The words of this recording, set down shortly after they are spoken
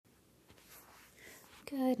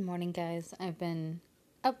Good morning, guys. I've been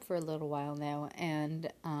up for a little while now,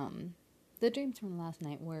 and the dreams from last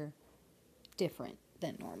night were different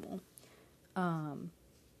than normal.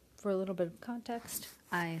 For a little bit of context,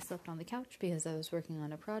 I slept on the couch because I was working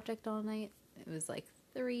on a project all night. It was like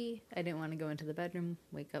 3. I didn't want to go into the bedroom,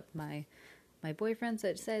 wake up my boyfriend, so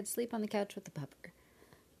I decided to sleep on the couch with the pupper.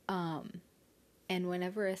 And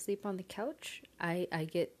whenever I sleep on the couch, I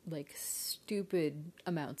get like stupid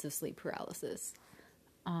amounts of sleep paralysis.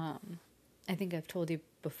 I think I've told you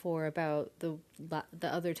before about the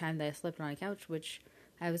other time that I slept on a couch, which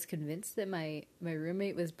I was convinced that my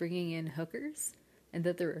roommate was bringing in hookers and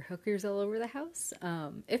that there were hookers all over the house.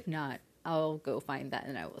 If not, I'll go find that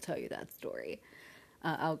and I will tell you that story.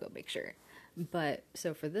 I'll go make sure. But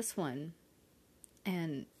so for this one,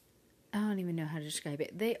 and I don't even know how to describe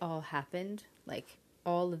it. They all happened, like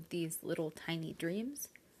all of these little tiny dreams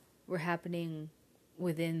were happening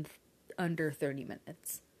within under 30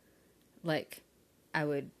 minutes. Like I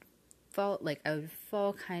would fall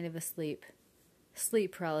kind of asleep,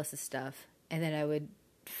 sleep paralysis stuff, and then I would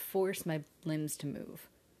force my limbs to move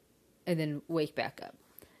and then wake back up.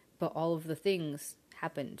 But all of the things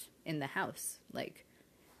happened in the house. Like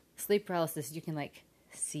sleep paralysis, you can like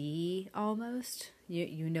see almost.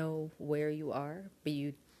 You know where you are, but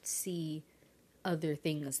you see other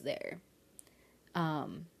things there.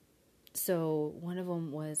 So one of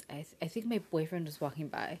them was, I think my boyfriend was walking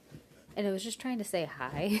by, and I was just trying to say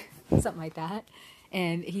hi, something like that,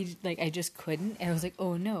 and he, like, I just couldn't, and I was like,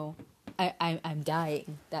 oh no, I'm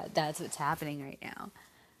dying, that's what's happening right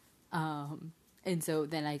now, and so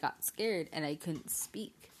then I got scared, and I couldn't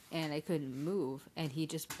speak, and I couldn't move, and he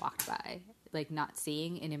just walked by, like, not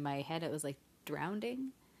seeing, and in my head it was, like, drowning,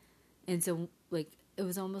 and so, like, it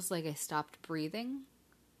was almost like I stopped breathing,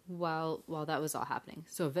 while that was all happening.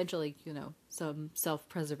 So eventually, some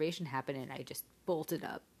self-preservation happened and I just bolted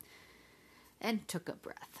up and took a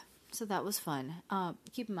breath. So that was fun.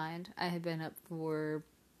 Keep in mind, I had been up for,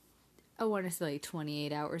 I want to say like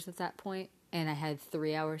 28 hours at that point, and I had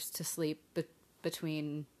 3 hours to sleep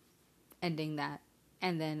between ending that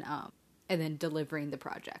and then delivering the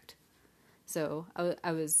project. So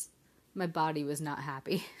my body was not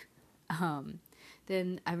happy.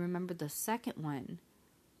 Then I remember the second one.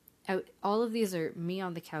 All of these are me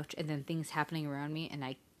on the couch and then things happening around me and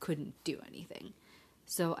I couldn't do anything.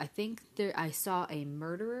 So I think I saw a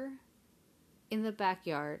murderer in the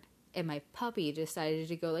backyard and my puppy decided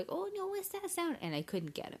to go like, oh no, what's that sound? And I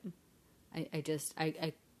couldn't get him.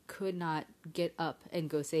 I could not get up and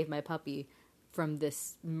go save my puppy from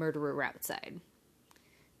this murderer outside.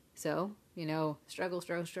 So,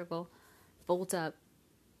 struggle, bolt up,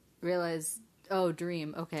 realize, oh,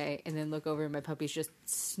 dream, okay, and then look over and my puppy's just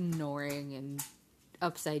snoring and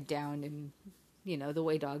upside down and, the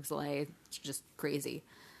way dogs lay, it's just crazy.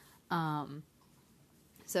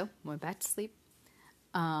 So, went back to sleep.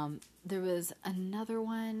 There was another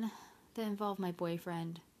one that involved my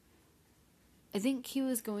boyfriend. I think he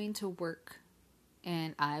was going to work,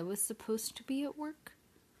 and I was supposed to be at work,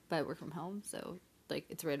 but I work from home, so, like,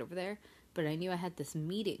 it's right over there. But I knew I had this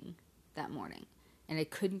meeting that morning. And I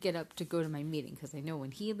couldn't get up to go to my meeting because I know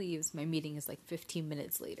when he leaves, my meeting is like 15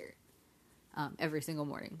 minutes later. Every single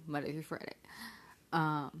morning, Monday through Friday.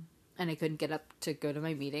 And I couldn't get up to go to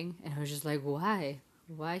my meeting. And I was just like, why?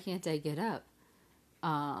 Why can't I get up?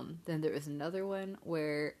 Then there was another one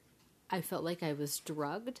where I felt like I was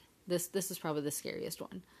drugged. This is probably the scariest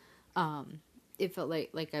one. It felt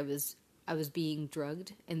like I was being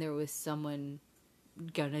drugged and there was someone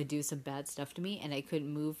gonna do some bad stuff to me and I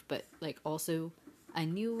couldn't move, but like also I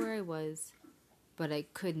knew where I was, but I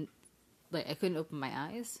couldn't open my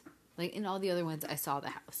eyes. Like, in all the other ones, I saw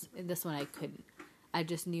the house. In this one, I couldn't. I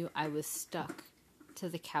just knew I was stuck to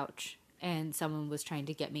the couch, and someone was trying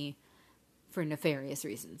to get me for nefarious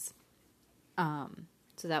reasons. So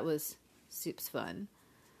that was super fun.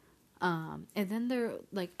 And then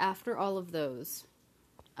after all of those,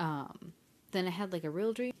 then I had, like, a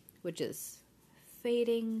real dream, which is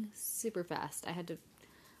fading super fast. I had to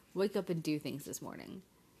wake up and do things this morning.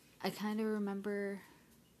 I kind of remember,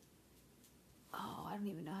 I don't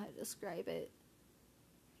even know how to describe it.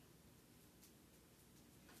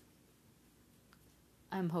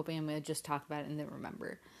 I'm hoping I'm going to just talk about it and then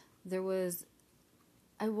remember. There was,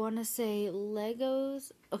 I want to say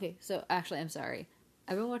Legos. Okay, so actually, I'm sorry.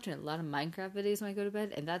 I've been watching a lot of Minecraft videos when I go to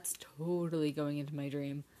bed, and that's totally going into my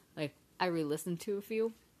dream. Like, I re-listened to a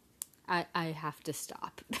few. I have to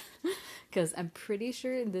stop. Because I'm pretty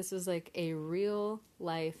sure this was like a real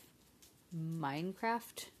life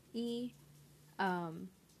Minecraft-y,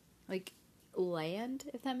 like, land,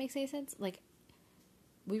 if that makes any sense. Like,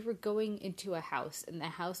 we were going into a house, and the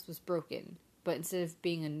house was broken. But instead of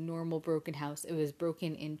being a normal broken house, it was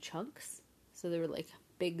broken in chunks. So there were like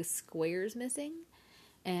big squares missing,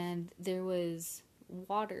 and there was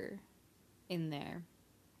water in there.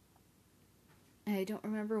 And I don't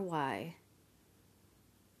remember why.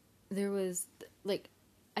 There was like,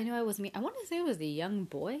 I know I was me. I want to say it was a young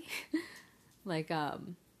boy, like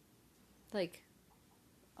like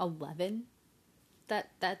 11.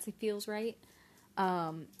 That feels right.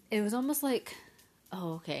 It was almost like,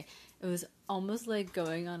 oh, okay. It was almost like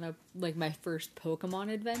going on a like my first Pokemon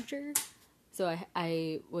adventure. So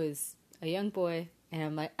I was a young boy, and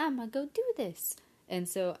I'm like, I'm gonna go do this. And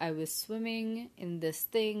so I was swimming in this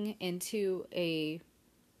thing into a,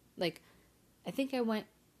 like, I think I went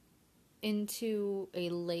into a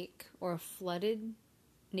lake or a flooded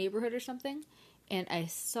neighborhood or something, and I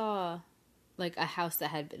saw like a house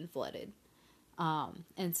that had been flooded.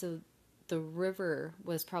 And so the river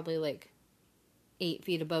was probably like 8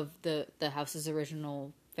 feet above the house's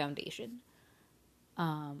original foundation.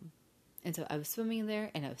 And so I was swimming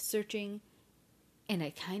there, and I was searching, and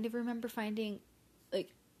I kind of remember finding,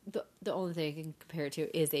 like, the only thing I can compare it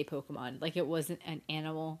to is a Pokemon. Like, it wasn't an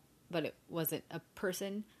animal, but it wasn't a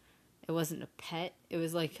person. It wasn't a pet. It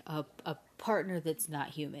was like a partner that's not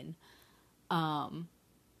human. And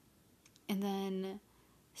then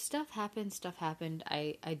stuff happened.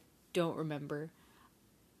 I don't remember.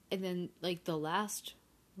 And then, like, the last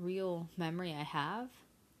real memory I have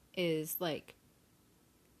is, like,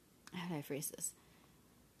 how do I phrase this?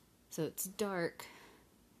 So it's dark,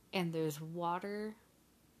 and there's water,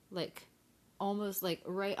 like, almost, like,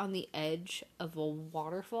 right on the edge of a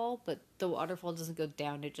waterfall, but the waterfall doesn't go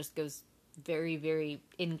down, it just goes very, very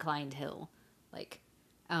inclined hill. Like,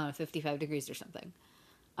 I don't know, 55 degrees or something.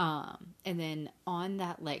 And then on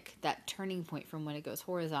that, like, that turning point from when it goes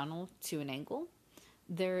horizontal to an angle,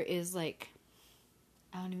 there is, like,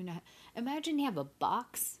 I don't even know. Imagine you have a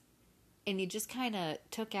box, and you just kind of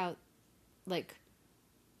took out, like,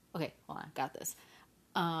 okay, hold on, got this.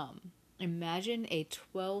 Imagine a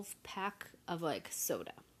 12-pack of, like,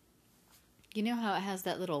 soda. You know how it has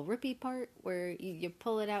that little rippy part where you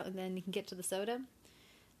pull it out and then you can get to the soda?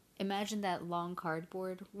 Imagine that long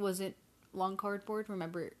cardboard wasn't long cardboard.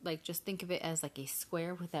 Remember, like, just think of it as, like, a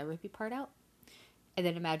square with that rippy part out. And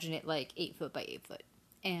then imagine it, like, 8 foot by 8 foot.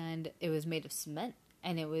 And it was made of cement.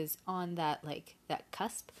 And it was on that, like, that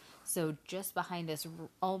cusp. So just behind us,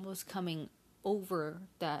 almost coming over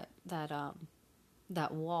that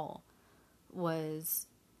wall, was,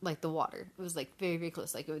 like, the water. It was, like, very, very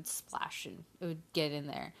close. Like, it would splash and it would get in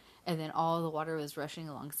there. And then all the water was rushing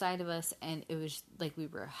alongside of us. And it was like we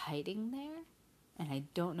were hiding there. And I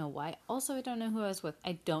don't know why. Also, I don't know who I was with.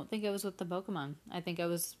 I don't think I was with the Pokemon. I think I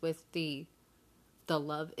was with the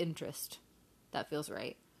love interest. That feels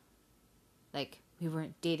right. Like, we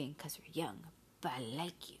weren't dating because we're young, but I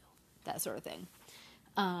like you. That sort of thing.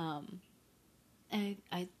 And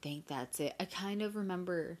I think that's it. I kind of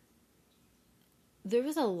remember there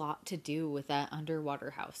was a lot to do with that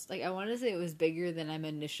underwater house. Like, I want to say it was bigger than I'm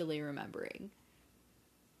initially remembering.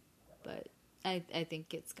 But I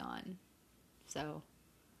think it's gone. So,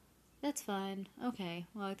 that's fine. Okay,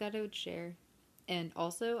 well, I thought I would share. And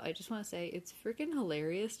also, I just want to say, it's freaking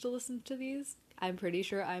hilarious to listen to these. I'm pretty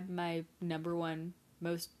sure I'm my number one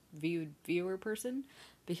most viewed viewer person,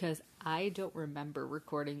 because I don't remember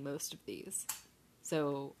recording most of these.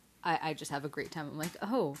 So, I just have a great time. I'm like,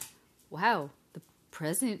 oh, wow, the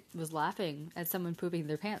president was laughing at someone pooping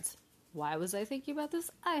their pants. Why was I thinking about this?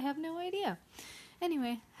 I have no idea.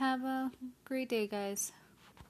 Anyway, have a great day, guys.